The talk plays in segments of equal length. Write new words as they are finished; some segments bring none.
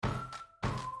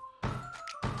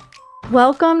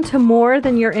Welcome to More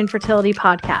Than Your Infertility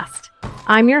podcast.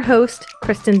 I'm your host,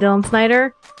 Kristen Dillon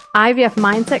Snyder, IVF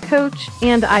mindset coach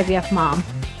and IVF mom.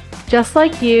 Just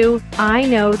like you, I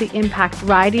know the impact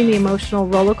riding the emotional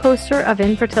roller coaster of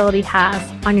infertility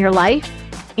has on your life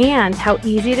and how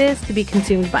easy it is to be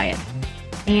consumed by it.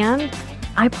 And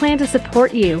I plan to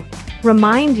support you,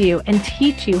 remind you, and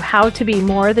teach you how to be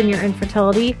more than your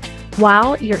infertility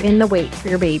while you're in the wait for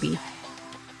your baby.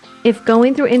 If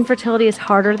going through infertility is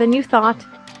harder than you thought,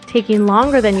 taking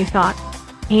longer than you thought,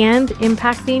 and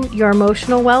impacting your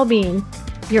emotional well-being,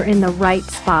 you're in the right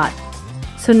spot.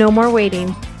 So no more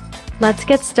waiting. Let's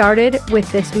get started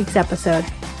with this week's episode.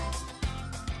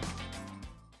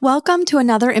 Welcome to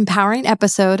another empowering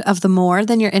episode of the More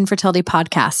Than Your Infertility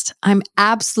podcast. I'm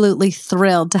absolutely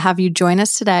thrilled to have you join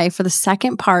us today for the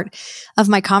second part of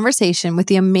my conversation with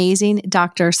the amazing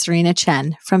Dr. Serena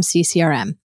Chen from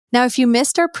CCRM. Now, if you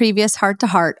missed our previous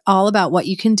heart-to-heart all about what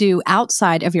you can do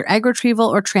outside of your egg retrieval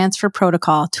or transfer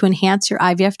protocol to enhance your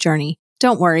IVF journey,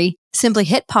 don't worry. Simply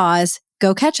hit pause,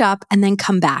 go catch up, and then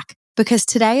come back, because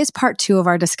today is part 2 of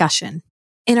our discussion.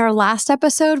 In our last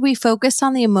episode, we focused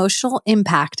on the emotional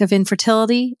impact of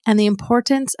infertility and the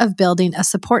importance of building a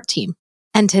support team.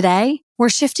 And today, we're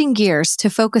shifting gears to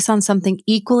focus on something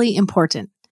equally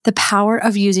important: the power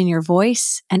of using your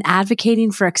voice and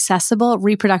advocating for accessible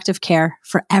reproductive care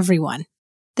for everyone.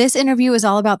 This interview is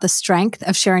all about the strength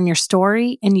of sharing your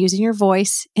story and using your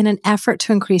voice in an effort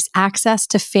to increase access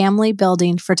to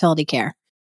family-building fertility care.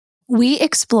 We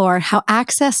explore how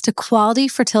access to quality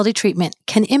fertility treatment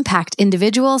can impact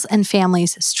individuals and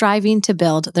families striving to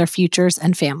build their futures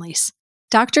and families.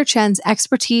 Dr. Chen's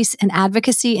expertise and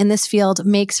advocacy in this field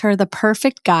makes her the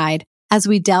perfect guide as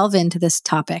we delve into this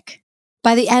topic.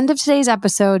 By the end of today's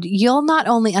episode, you'll not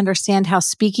only understand how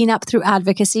speaking up through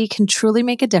advocacy can truly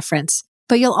make a difference,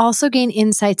 but you'll also gain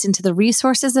insights into the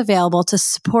resources available to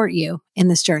support you in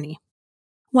this journey.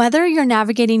 Whether you're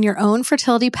navigating your own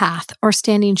fertility path or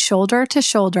standing shoulder to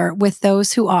shoulder with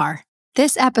those who are,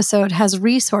 this episode has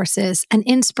resources and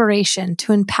inspiration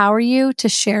to empower you to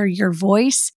share your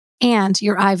voice and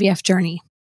your IVF journey.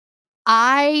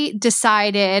 I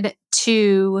decided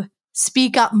to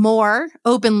speak up more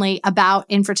openly about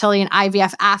infertility and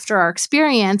IVF after our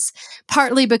experience,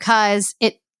 partly because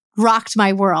it rocked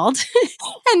my world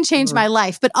and changed my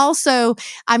life. But also,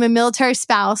 I'm a military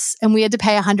spouse and we had to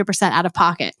pay 100% out of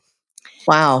pocket.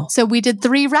 Wow. So we did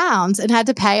 3 rounds and had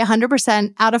to pay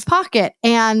 100% out of pocket.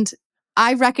 And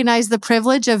I recognize the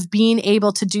privilege of being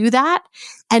able to do that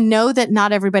and know that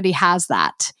not everybody has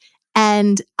that.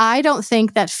 And I don't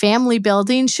think that family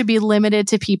building should be limited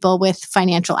to people with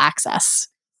financial access.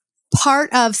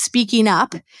 Part of speaking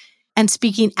up and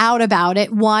speaking out about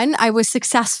it, one, I was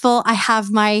successful. I have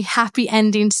my happy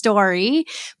ending story.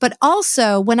 But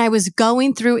also, when I was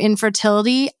going through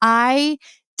infertility, I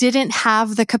didn't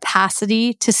have the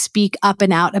capacity to speak up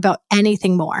and out about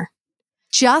anything more.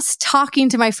 Just talking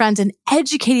to my friends and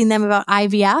educating them about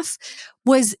IVF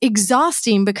was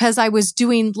exhausting because I was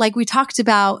doing, like we talked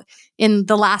about in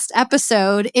the last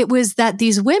episode, it was that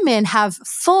these women have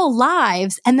full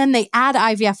lives and then they add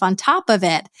IVF on top of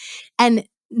it. And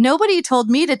nobody told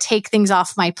me to take things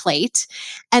off my plate.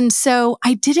 And so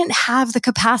I didn't have the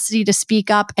capacity to speak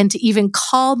up and to even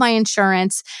call my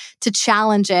insurance to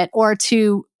challenge it or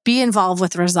to be involved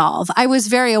with Resolve. I was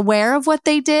very aware of what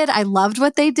they did. I loved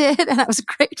what they did and I was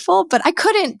grateful, but I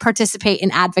couldn't participate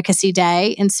in Advocacy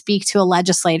Day and speak to a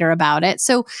legislator about it.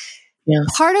 So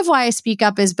part of why I speak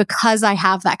up is because I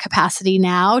have that capacity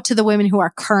now to the women who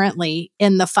are currently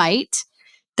in the fight.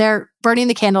 They're burning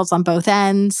the candles on both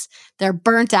ends. They're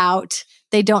burnt out.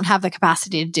 They don't have the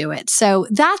capacity to do it. So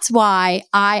that's why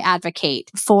I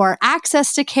advocate for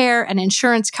access to care and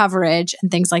insurance coverage and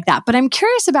things like that. But I'm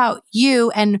curious about you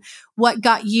and what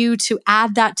got you to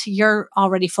add that to your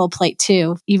already full plate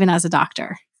too, even as a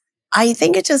doctor. I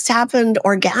think it just happened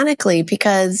organically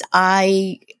because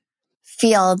I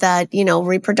feel that,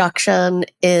 reproduction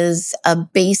is a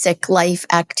basic life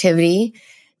activity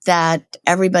that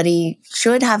everybody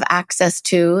should have access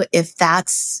to if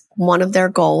that's one of their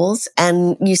goals.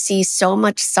 And you see so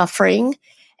much suffering,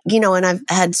 and I've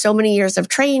had so many years of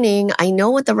training. I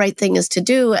know what the right thing is to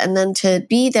do. And then to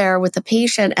be there with the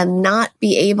patient and not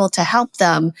be able to help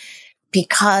them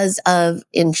because of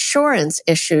insurance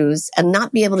issues and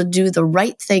not be able to do the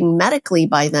right thing medically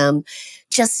by them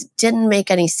just didn't make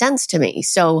any sense to me.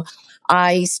 So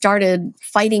I started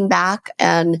fighting back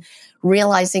and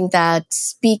realizing that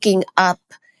speaking up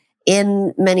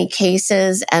in many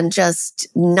cases and just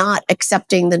not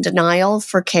accepting the denial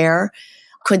for care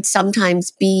could sometimes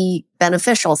be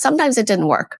beneficial. Sometimes it didn't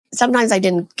work. Sometimes I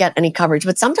didn't get any coverage,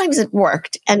 but sometimes it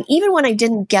worked. And even when I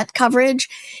didn't get coverage,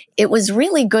 it was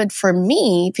really good for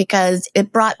me because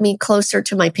it brought me closer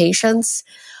to my patients.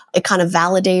 It kind of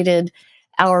validated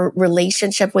our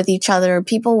relationship with each other.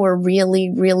 People were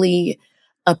really, really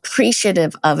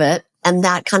appreciative of it. And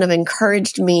that kind of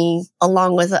encouraged me,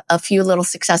 along with a few little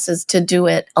successes, to do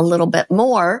it a little bit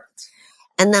more.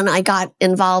 And then I got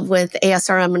involved with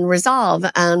ASRM and Resolve.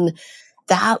 And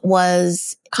that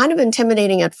was kind of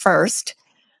intimidating at first.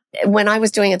 When I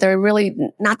was doing it, there were really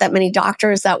not that many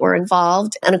doctors that were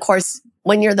involved. And of course,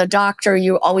 when you're the doctor,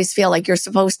 you always feel like you're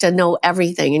supposed to know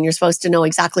everything and you're supposed to know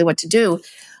exactly what to do.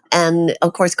 And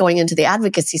of course, going into the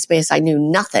advocacy space, I knew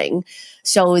nothing.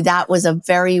 So that was a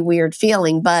very weird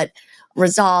feeling. But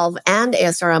Resolve and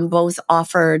ASRM both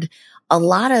offered a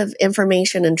lot of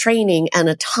information and training and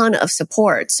a ton of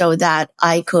support so that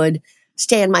I could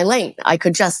stay in my lane. I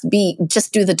could just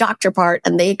do the doctor part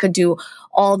and they could do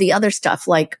all the other stuff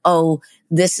like, oh,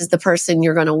 this is the person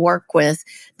you're going to work with.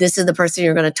 This is the person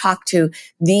you're going to talk to.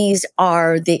 These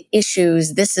are the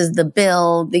issues. This is the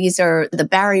bill. These are the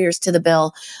barriers to the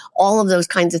bill, all of those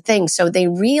kinds of things. So they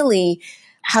really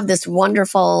have this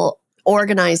wonderful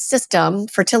organized system.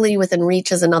 Fertility Within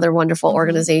Reach is another wonderful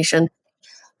organization.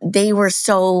 They were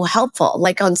so helpful.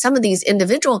 Like on some of these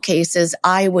individual cases,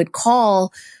 I would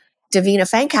call Davina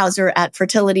Fankhauser at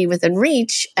Fertility Within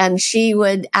Reach, and she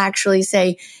would actually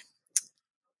say,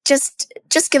 just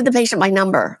give the patient my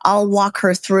number. I'll walk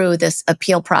her through this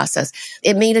appeal process.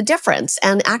 It made a difference.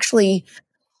 And actually,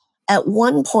 at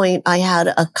one point, I had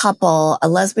a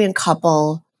lesbian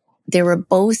couple. They were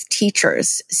both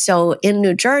teachers. So in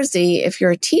New Jersey, if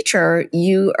you're a teacher,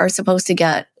 you are supposed to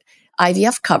get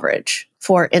IVF coverage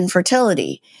for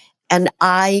infertility. And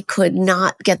I could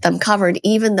not get them covered,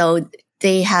 even though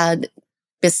they had,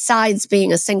 besides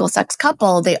being a single sex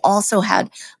couple, they also had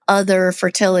other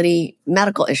fertility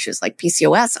medical issues like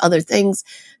PCOS, other things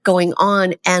going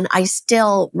on. And I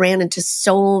still ran into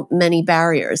so many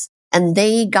barriers. And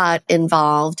they got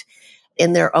involved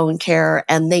in their own care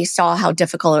and they saw how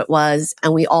difficult it was.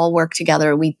 And we all worked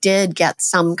together. We did get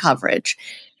some coverage.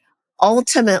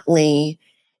 Ultimately,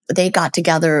 they got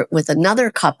together with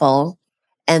another couple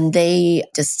and they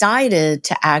decided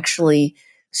to actually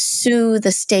sue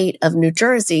the state of New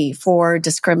Jersey for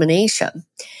discrimination.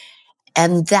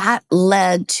 And that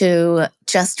led to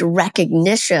just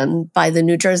recognition by the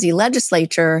New Jersey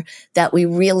legislature that we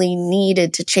really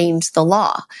needed to change the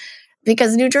law.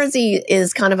 Because New Jersey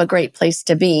is kind of a great place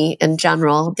to be in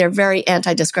general. They're very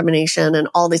anti-discrimination and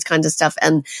all these kinds of stuff.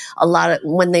 And a lot of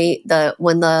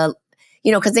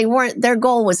because their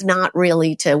goal was not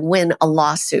really to win a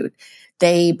lawsuit.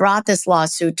 They brought this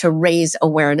lawsuit to raise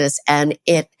awareness and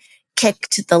it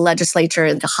kicked the legislature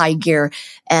into high gear.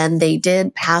 And they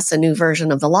did pass a new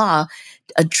version of the law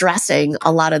addressing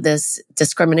a lot of this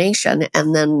discrimination.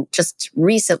 And then just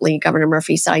recently, Governor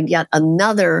Murphy signed yet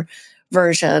another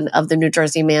version of the New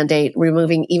Jersey mandate,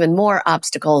 removing even more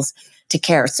obstacles to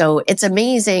care. So it's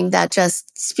amazing that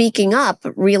just speaking up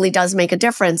really does make a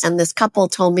difference. And this couple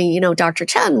told me, Dr.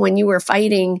 Chen, when you were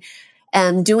fighting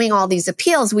and doing all these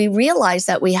appeals, we realized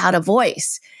that we had a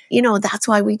voice. That's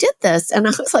why we did this. And I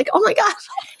was like, oh my God,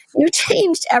 you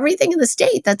changed everything in the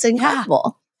state. That's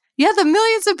incredible. Yeah, the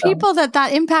millions of people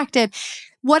that impacted.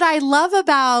 What I love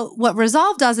about what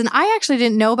Resolve does, and I actually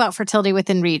didn't know about Fertility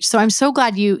Within Reach, so I'm so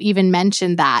glad you even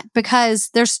mentioned that, because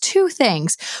there's two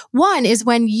things. One is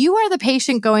when you are the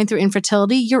patient going through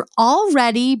infertility, you're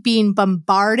already being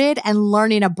bombarded and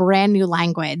learning a brand new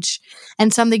language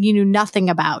and something you knew nothing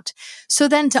about. So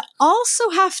then to also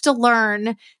have to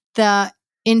learn the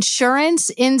insurance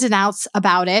ins and outs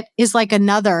about it is like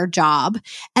another job.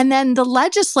 And then the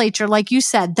legislature, like you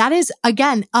said, that is,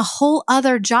 again, a whole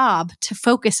other job to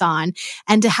focus on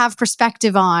and to have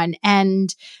perspective on.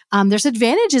 And there's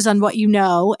advantages on what you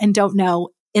know and don't know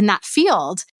in that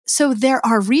field. So there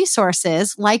are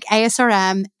resources like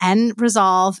ASRM and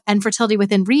Resolve and Fertility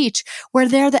Within Reach where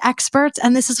they're the experts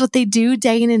and this is what they do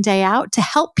day in and day out to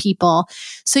help people.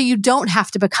 So you don't have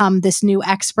to become this new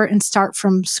expert and start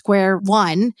from square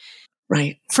one.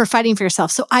 Right. For fighting for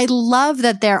yourself. So I love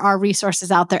that there are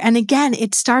resources out there. And again,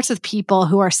 it starts with people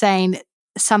who are saying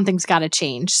something's got to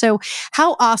change. So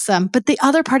how awesome. But the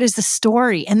other part is the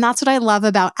story. And that's what I love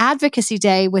about Advocacy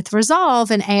Day with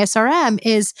Resolve and ASRM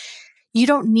is you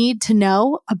don't need to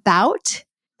know about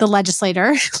the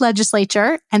legislature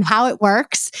and how it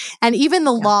works and even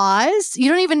the laws. You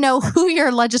don't even know who your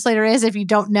legislator is if you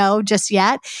don't know just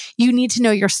yet. You need to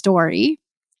know your story.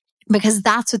 because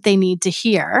that's what they need to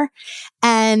hear.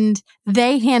 And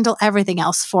they handle everything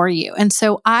else for you. And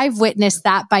so I've witnessed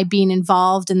that by being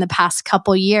involved in the past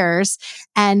couple years.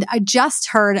 And I just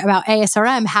heard about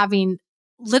ASRM having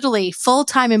literally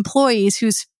full-time employees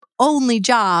whose only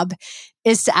job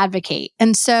is to advocate.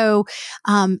 And so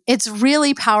it's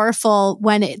really powerful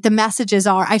when the messages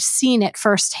are, I've seen it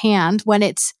firsthand, when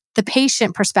it's the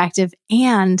patient perspective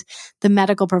and the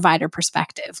medical provider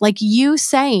perspective. Like you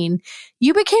saying,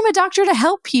 you became a doctor to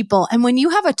help people. And when you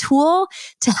have a tool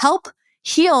to help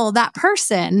heal that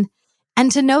person,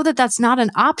 and to know that that's not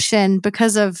an option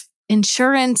because of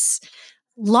insurance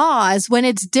laws, when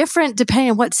it's different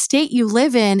depending on what state you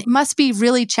live in, it must be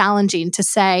really challenging to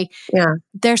say,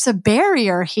 there's a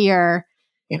barrier here.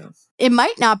 Yeah. It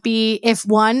might not be if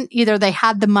one, either they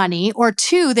had the money, or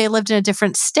two, they lived in a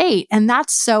different state. And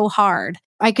that's so hard.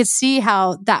 I could see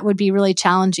how that would be really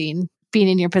challenging being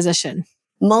in your position.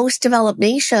 Most developed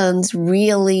nations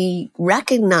really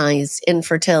recognize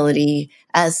infertility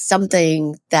as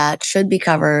something that should be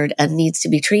covered and needs to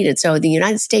be treated. So the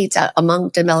United States, among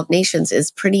developed nations, is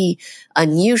pretty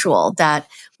unusual that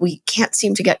we can't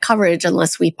seem to get coverage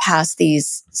unless we pass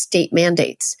these state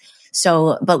mandates.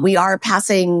 So, but we are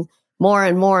passing more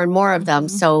and more and more of them.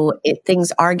 So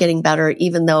things are getting better,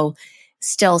 even though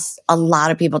still a lot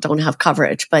of people don't have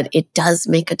coverage, but it does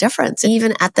make a difference.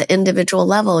 Even at the individual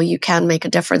level, you can make a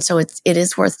difference. So it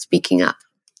is worth speaking up.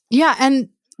 Yeah. And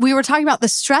we were talking about the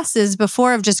stresses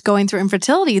before of just going through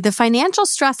infertility. The financial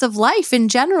stress of life in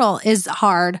general is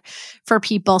hard for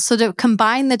people. So to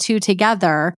combine the two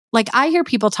together, like I hear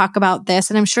people talk about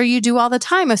this, and I'm sure you do all the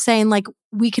time, of saying like,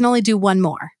 we can only do one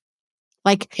more.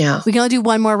 Like, we can only do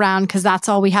one more round because that's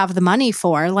all we have the money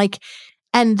for. Like,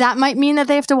 and that might mean that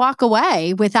they have to walk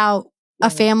away without a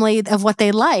family of what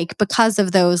they like because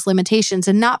of those limitations,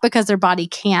 and not because their body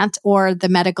can't or the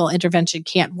medical intervention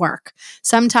can't work.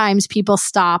 Sometimes people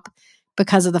stop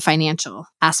because of the financial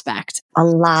aspect. A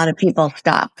lot of people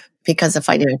stop because of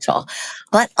financial,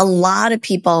 but a lot of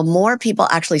people, more people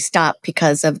actually stop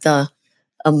because of the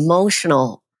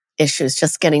emotional issues,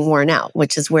 just getting worn out,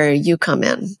 which is where you come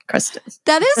in, Kristen.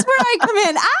 That is where I come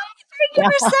in. Thank you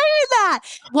for saying that.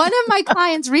 One of my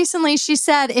clients recently, she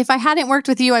said, if I hadn't worked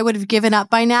with you, I would have given up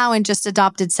by now and just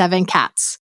adopted 7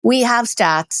 cats. We have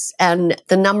stats, and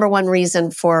the number one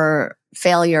reason for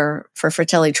failure for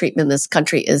fertility treatment in this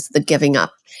country is the giving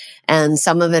up. And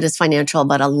some of it is financial,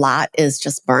 but a lot is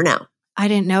just burnout. I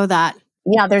didn't know that.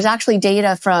 Yeah, there's actually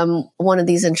data from one of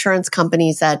these insurance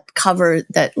companies that cover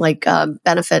that, like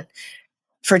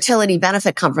fertility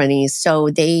benefit companies. So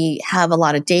they have a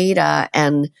lot of data,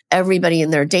 and everybody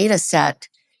in their data set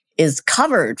is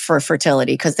covered for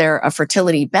fertility because they're a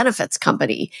fertility benefits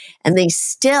company, and they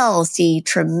still see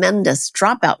tremendous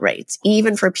dropout rates,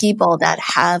 even for people that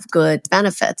have good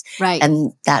benefits. Right.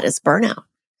 And that is burnout.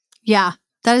 Yeah.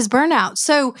 That is burnout.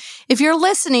 So if you're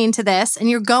listening to this and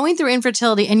you're going through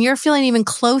infertility and you're feeling even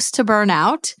close to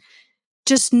burnout,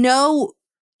 just know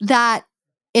that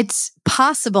it's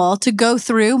possible to go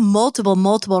through multiple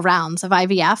rounds of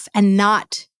IVF and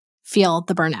not feel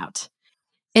the burnout.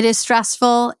 It is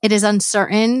stressful. It is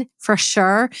uncertain for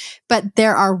sure, but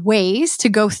there are ways to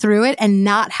go through it and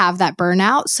not have that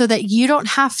burnout so that you don't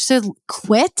have to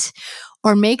quit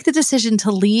or make the decision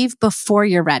to leave before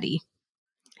you're ready.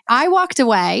 I walked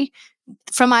away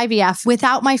from IVF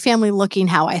without my family looking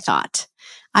how I thought.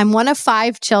 I'm one of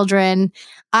 5 children.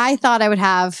 I thought I would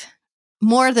have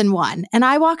more than one. And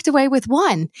I walked away with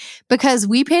one because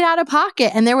we paid out of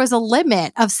pocket and there was a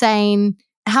limit of saying,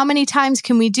 how many times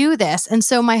can we do this? And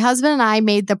so my husband and I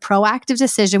made the proactive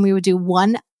decision we would do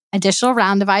one additional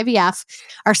round of IVF,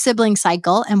 our sibling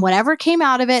cycle, and whatever came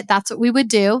out of it, that's what we would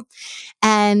do.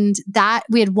 And that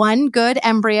we had one good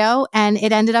embryo and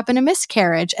it ended up in a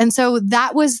miscarriage. And so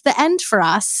that was the end for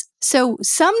us. So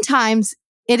sometimes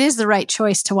it is the right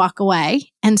choice to walk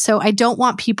away. And so I don't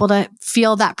want people to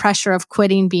feel that pressure of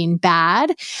quitting being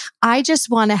bad. I just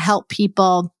want to help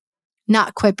people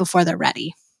not quit before they're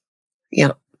ready.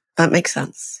 Yeah, that makes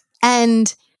sense.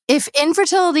 And if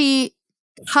infertility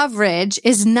coverage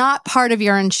is not part of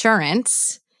your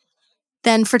insurance,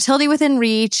 then Fertility Within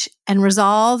Reach and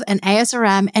Resolve and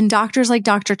ASRM and doctors like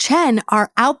Dr. Chen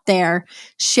are out there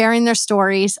sharing their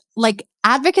stories. Like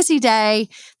Advocacy Day,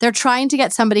 they're trying to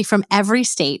get somebody from every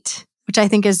state which I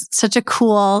think is such a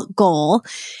cool goal.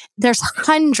 There's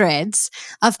hundreds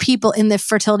of people in the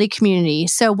fertility community.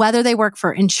 So whether they work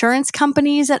for insurance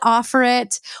companies that offer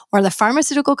it, or the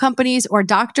pharmaceutical companies, or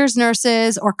doctors,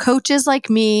 nurses, or coaches like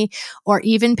me, or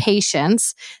even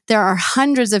patients, there are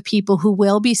hundreds of people who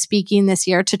will be speaking this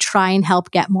year to try and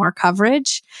help get more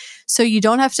coverage. So you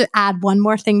don't have to add one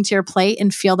more thing to your plate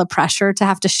and feel the pressure to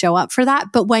have to show up for that.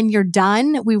 But when you're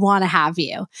done, we want to have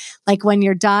you. Like when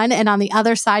you're done and on the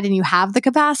other side and you have the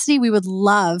capacity, we would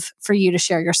love for you to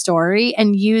share your story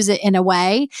and use it in a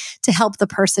way to help the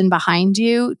person behind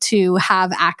you to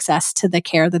have access to the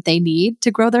care that they need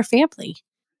to grow their family.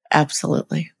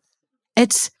 Absolutely.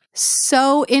 It's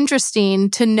so interesting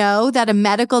to know that a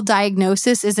medical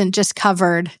diagnosis isn't just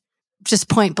covered just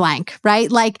point blank,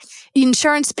 right? Like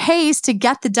insurance pays to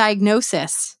get the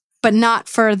diagnosis, but not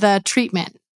for the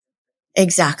treatment.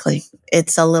 Exactly.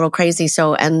 It's a little crazy.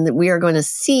 So, and we are going to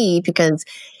see, because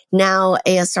now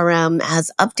ASRM has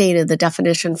updated the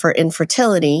definition for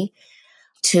infertility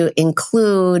to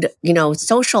include,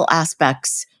 social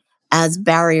aspects as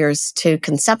barriers to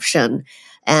conception,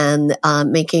 and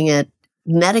making it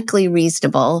medically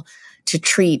reasonable to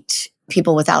treat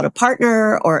people without a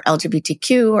partner, or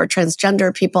LGBTQ, or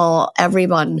transgender people,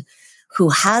 everyone who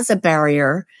has a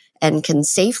barrier and can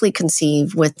safely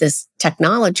conceive with this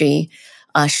technology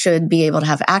should be able to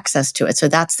have access to it. So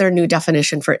that's their new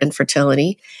definition for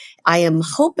infertility. I am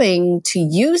hoping to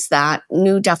use that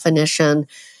new definition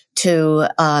to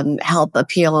help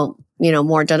appeal,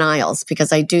 more denials,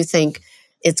 because I do think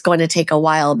it's going to take a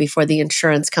while before the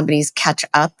insurance companies catch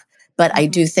up. But I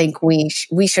do think we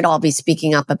should all be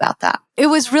speaking up about that. It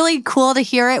was really cool to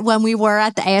hear it when we were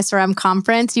at the ASRM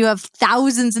conference. You have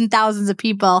thousands and thousands of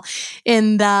people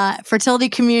in the fertility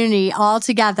community all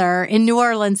together in New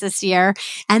Orleans this year.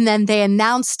 And then they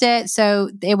announced it. So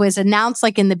it was announced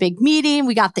like in the big meeting.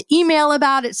 We got the email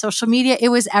about it, social media. It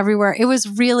was everywhere. It was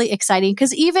really exciting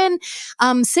because even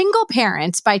single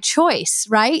parents by choice,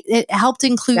 right? It helped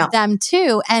include them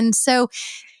too. And so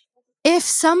if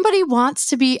somebody wants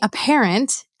to be a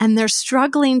parent and they're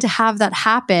struggling to have that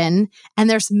happen and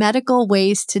there's medical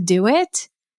ways to do it,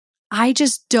 I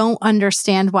just don't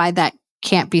understand why that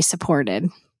can't be supported,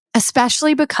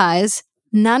 especially because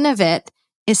none of it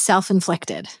is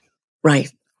self-inflicted.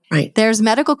 Right. There's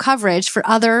medical coverage for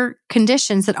other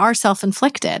conditions that are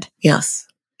self-inflicted. Yes.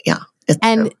 Yeah.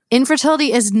 And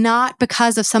infertility is not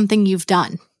because of something you've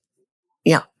done.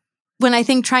 Yeah. When I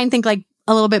try and think like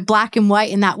a little bit black and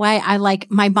white in that way,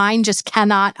 my mind just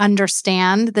cannot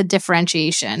understand the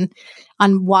differentiation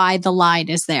on why the line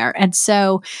is there. And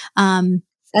so, and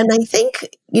I think,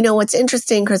 what's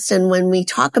interesting, Kristen, when we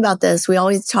talk about this, we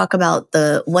always talk about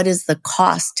what is the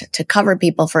cost to cover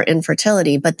people for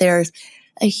infertility, but there's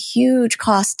a huge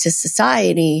cost to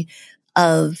society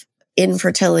of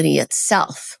infertility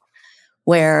itself,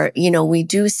 where, we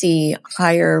do see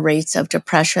higher rates of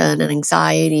depression and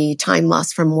anxiety, time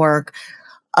lost from work,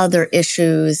 other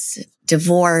issues,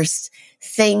 divorce,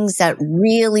 things that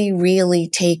really, really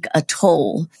take a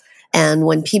toll. And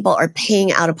when people are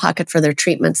paying out of pocket for their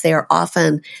treatments, they are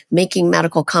often making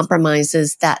medical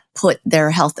compromises that put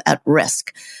their health at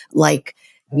risk, like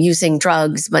using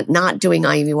drugs, but not doing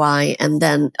IUI, and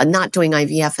then not doing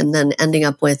IVF, and then ending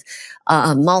up with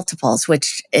multiples,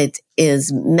 which it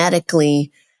is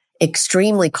medically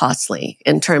extremely costly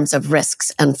in terms of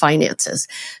risks and finances.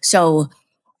 So,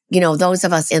 those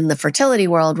of us in the fertility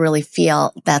world really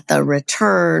feel that the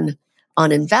return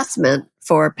on investment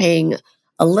for paying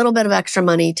a little bit of extra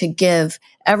money to give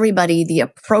everybody the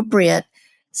appropriate,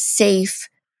 safe,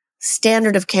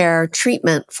 standard of care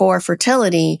treatment for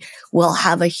fertility will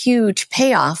have a huge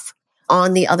payoff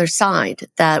on the other side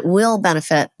that will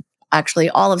benefit actually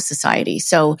all of society.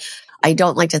 So I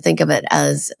don't like to think of it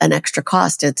as an extra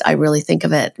cost. I really think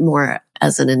of it more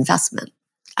as an investment.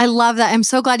 I love that. I'm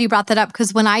so glad you brought that up,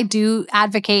 because when I do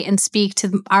advocate and speak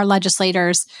to our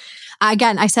legislators,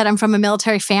 again, I said I'm from a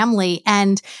military family,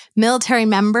 and military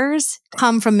members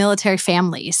come from military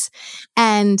families.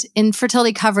 And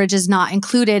infertility coverage is not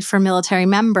included for military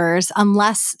members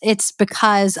unless it's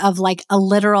because of like a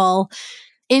literal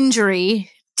injury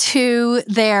to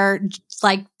their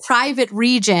private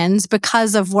regions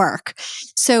because of work.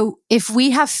 So if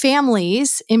we have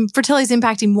families, infertility is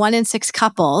impacting 1 in 6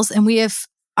 couples, and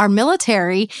our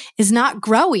military is not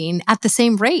growing at the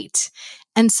same rate.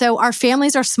 And so our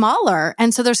families are smaller.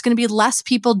 And so there's going to be less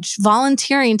people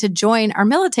volunteering to join our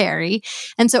military.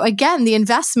 And so again, the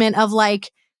investment of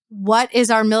what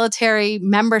is our military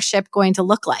membership going to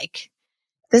look like?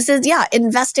 This is,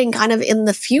 investing kind of in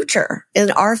the future,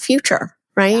 in our future.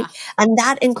 right? Yeah. And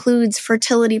that includes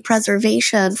fertility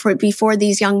preservation for before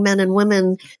these young men and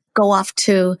women go off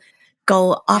to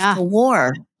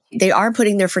war. They are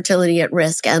putting their fertility at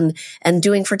risk, and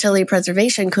doing fertility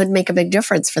preservation could make a big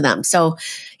difference for them. So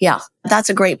yeah, that's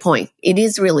a great point. It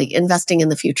is really investing in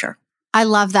the future. I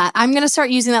love that. I'm going to start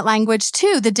using that language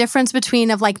too. The difference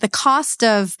between of like the cost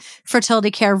of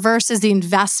fertility care versus the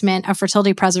investment of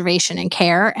fertility preservation and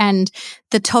care and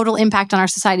the total impact on our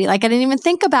society. Like I didn't even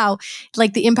think about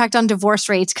like the impact on divorce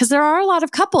rates because there are a lot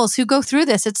of couples who go through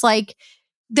this. It's like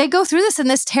they go through this and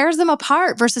this tears them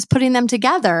apart versus putting them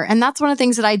together. And that's one of the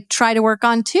things that I try to work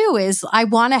on too, is I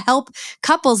want to help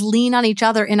couples lean on each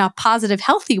other in a positive,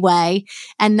 healthy way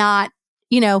and not,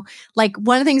 like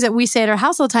one of the things that we say at our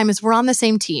house all the time is we're on the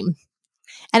same team.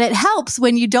 And it helps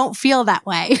when you don't feel that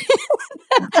way.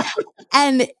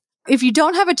 And if you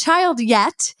don't have a child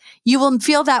yet, you will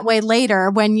feel that way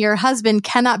later when your husband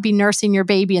cannot be nursing your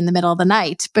baby in the middle of the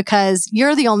night because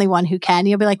you're the only one who can.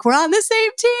 You'll be like, we're on the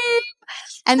same team.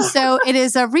 And so it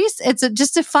is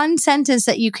just a fun sentence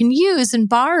that you can use and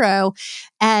borrow.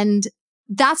 And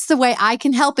that's the way I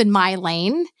can help in my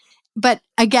lane. But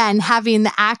again, having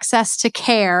the access to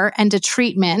care and to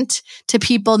treatment to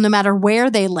people, no matter where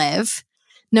they live,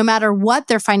 no matter what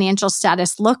their financial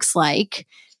status looks like,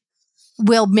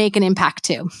 will make an impact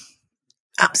too.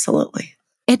 Absolutely.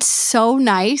 It's so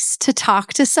nice to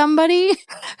talk to somebody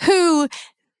who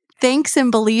thinks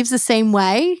and believes the same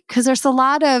way, because there's a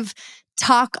lot of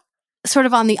talk sort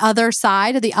of on the other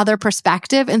side of the other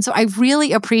perspective. And so I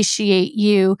really appreciate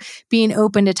you being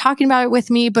open to talking about it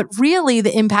with me, but really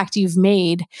the impact you've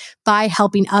made by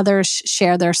helping others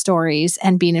share their stories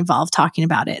and being involved talking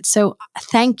about it. So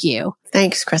thank you.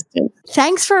 Thanks, Kristen.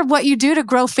 Thanks for what you do to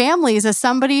grow families. As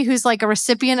somebody who's like a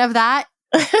recipient of that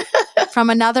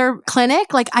from another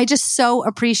clinic, like I just so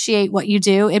appreciate what you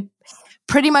do. It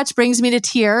pretty much brings me to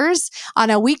tears on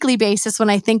a weekly basis when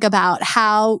I think about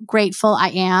how grateful I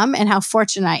am and how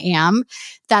fortunate I am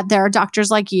that there are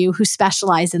doctors like you who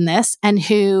specialize in this and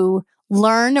who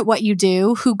learn what you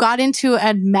do, who got into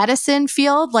a medicine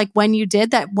field like when you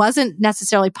did that wasn't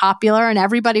necessarily popular and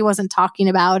everybody wasn't talking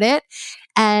about it,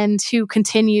 and who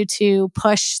continue to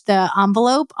push the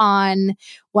envelope on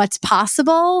what's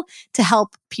possible to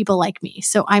help people like me.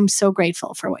 So I'm so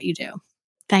grateful for what you do.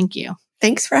 Thank you.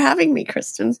 Thanks for having me,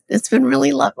 Kristen. It's been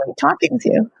really lovely talking to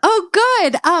you. Oh,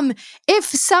 good. If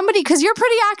somebody, because you're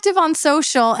pretty active on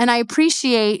social and I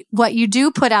appreciate what you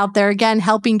do put out there, again,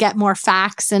 helping get more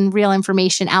facts and real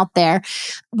information out there.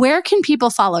 Where can people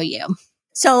follow you?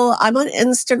 So I'm on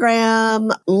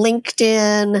Instagram,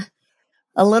 LinkedIn,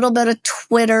 a little bit of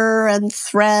Twitter and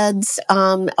Threads.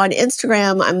 On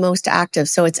Instagram, I'm most active.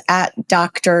 So it's at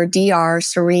Dr. Dr.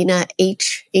 Serena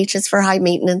H. H is for high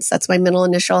maintenance. That's my middle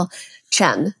initial.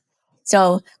 Chen.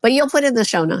 So, but you'll put in the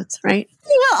show notes, right?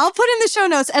 Yeah, I'll put in the show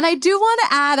notes. And I do want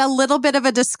to add a little bit of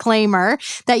a disclaimer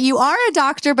that you are a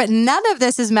doctor, but none of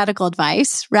this is medical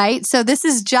advice, right? So this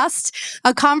is just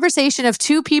a conversation of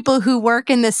two people who work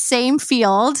in the same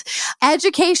field.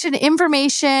 Education,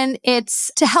 information, it's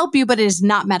to help you, but it is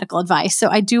not medical advice. So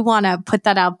I do want to put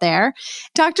that out there.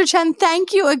 Dr. Chen,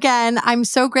 thank you again. I'm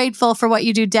so grateful for what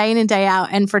you do day in and day out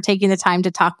and for taking the time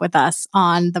to talk with us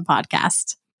on the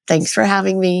podcast. Thanks for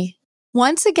having me.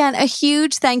 Once again, a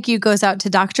huge thank you goes out to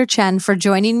Dr. Chen for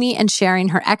joining me and sharing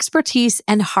her expertise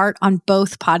and heart on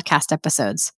both podcast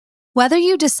episodes. Whether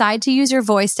you decide to use your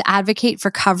voice to advocate for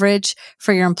coverage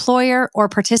for your employer or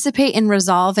participate in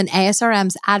Resolve and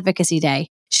ASRM's Advocacy Day,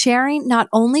 sharing not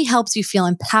only helps you feel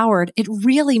empowered, it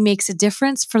really makes a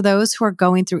difference for those who are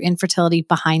going through infertility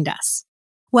behind us.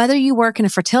 Whether you work in a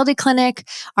fertility clinic,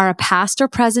 are a past or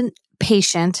present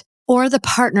patient, or the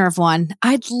partner of one,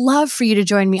 I'd love for you to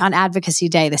join me on Advocacy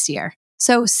Day this year.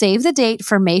 So save the date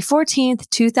for May 14th,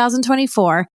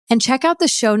 2024, and check out the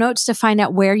show notes to find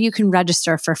out where you can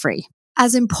register for free.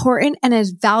 As important and as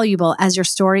valuable as your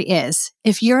story is,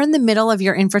 if you're in the middle of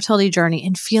your infertility journey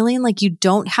and feeling like you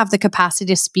don't have the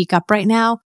capacity to speak up right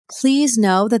now, please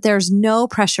know that there's no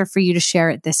pressure for you to share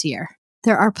it this year.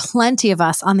 There are plenty of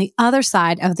us on the other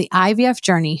side of the IVF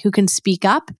journey who can speak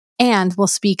up and will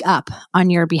speak up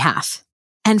on your behalf.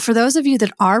 And for those of you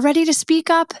that are ready to speak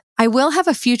up, I will have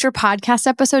a future podcast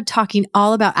episode talking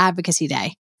all about Advocacy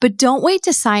Day. But don't wait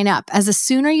to sign up, as the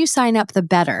sooner you sign up, the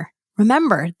better.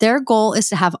 Remember, their goal is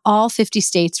to have all 50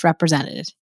 states represented.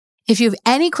 If you have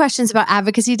any questions about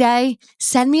Advocacy Day,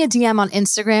 send me a DM on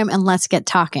Instagram and let's get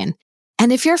talking.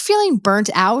 And if you're feeling burnt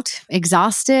out,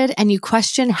 exhausted, and you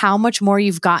question how much more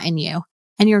you've got in you,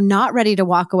 and you're not ready to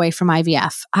walk away from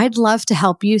IVF, I'd love to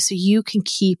help you so you can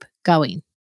keep going.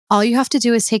 all you have to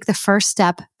do is take the first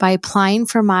step by applying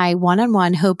for my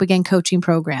one-on-one Hope Again coaching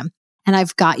program, and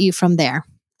I've got you from there.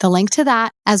 The link to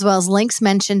that, as well as links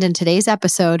mentioned in today's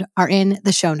episode, are in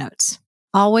the show notes.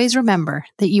 Always remember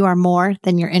that you are more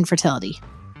than your infertility.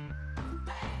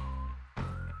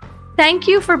 Thank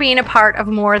you for being a part of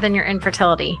More Than Your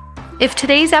Infertility. If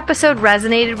today's episode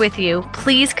resonated with you,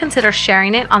 please consider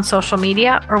sharing it on social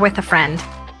media or with a friend.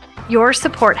 Your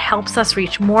support helps us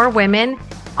reach more women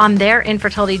on their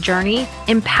infertility journey,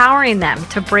 empowering them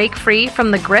to break free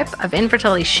from the grip of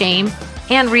infertility shame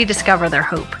and rediscover their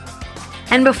hope.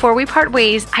 And before we part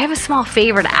ways, I have a small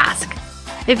favor to ask.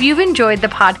 If you've enjoyed the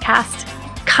podcast,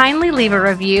 kindly leave a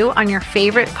review on your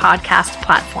favorite podcast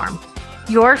platform.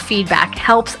 Your feedback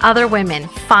helps other women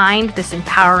find this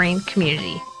empowering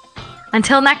community.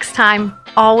 Until next time,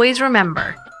 always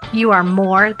remember, you are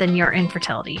more than your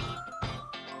infertility.